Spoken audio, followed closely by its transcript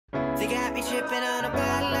They got me tripping on a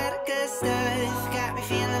bottle of the good stuff. Got me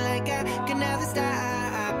feeling like I could never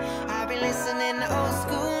stop. I've been listening to old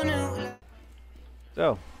school new.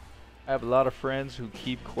 So, I have a lot of friends who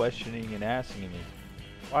keep questioning and asking me,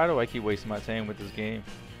 why do I keep wasting my time with this game?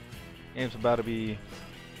 Game's about to be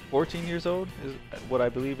 14 years old, is what I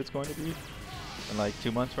believe it's going to be, in like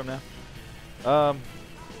 2 months from now.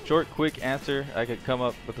 Short, quick answer I could come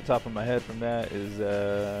up with the top of my head from that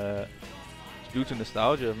is due to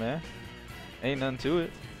nostalgia, man. Ain't nothing to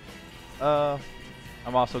it.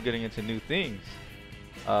 I'm also getting into new things,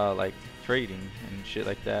 like trading and shit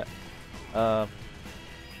like that. I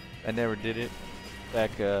never did it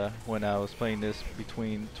back when I was playing this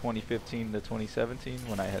between 2015 to 2017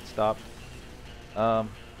 when I had stopped. So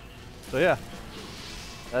yeah,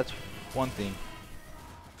 that's one thing.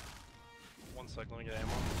 1 sec, let me get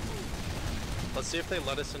ammo. Let's see if they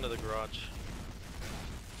let us into the garage.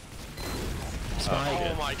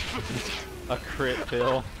 Oh my god. A crit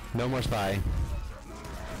fill. No more spy.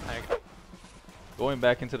 Going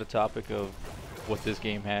back into the topic of what this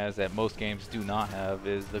game has that most games do not have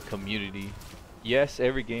is the community. Yes,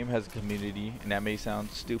 every game has a community, and that may sound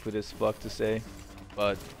stupid as fuck to say,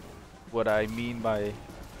 but what I mean by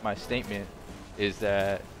my statement is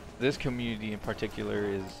that this community in particular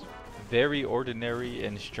is very ordinary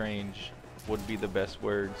and strange, would be the best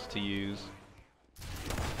words to use.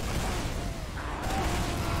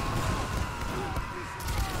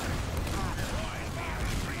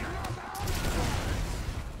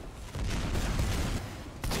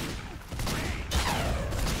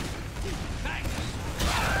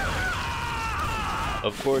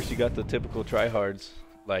 Of course, you got the typical tryhards,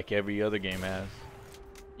 like every other game has.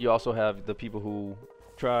 You also have the people who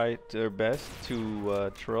try their best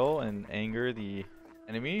to troll and anger the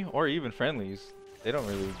enemy, or even friendlies. They don't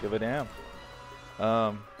really give a damn.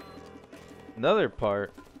 Another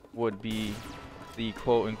part would be the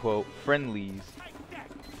quote-unquote friendlies.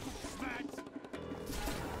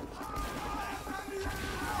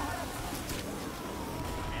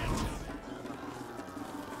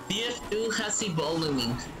 TF2 has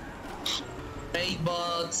evolving. Raid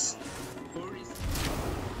bots.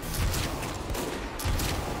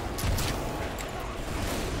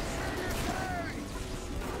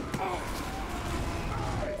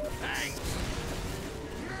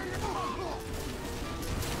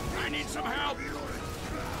 I need some help!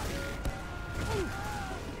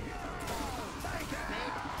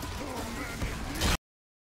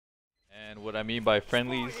 And what I mean by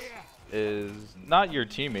friendlies is not your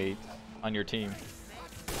teammate on your team.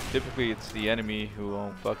 Typically it's the enemy who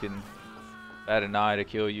won't fucking bat an eye to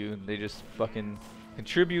kill you. They just fucking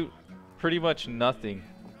contribute pretty much nothing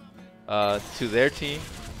to their team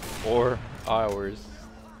or ours.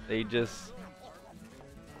 They just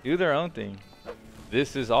do their own thing.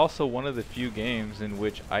 This is also one of the few games in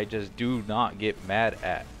which I just do not get mad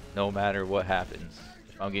at, no matter what happens.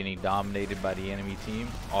 If I'm getting dominated by the enemy team,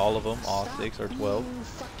 all of them, all 6 or 12.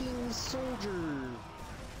 Fucking soldier.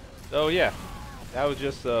 So yeah, that was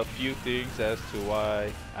just a few things as to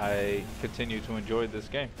why I continue to enjoy this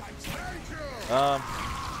game.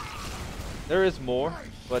 There is more,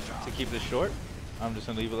 but to keep this short, I'm just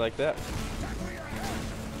gonna leave it like that.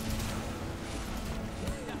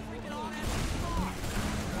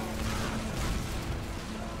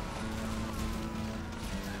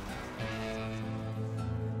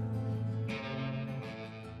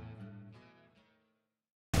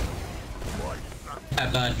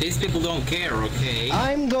 But these people don't care, okay?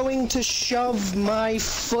 I'm going to shove my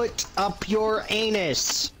foot up your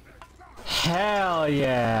anus. Hell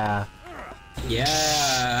yeah.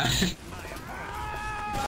 Yeah.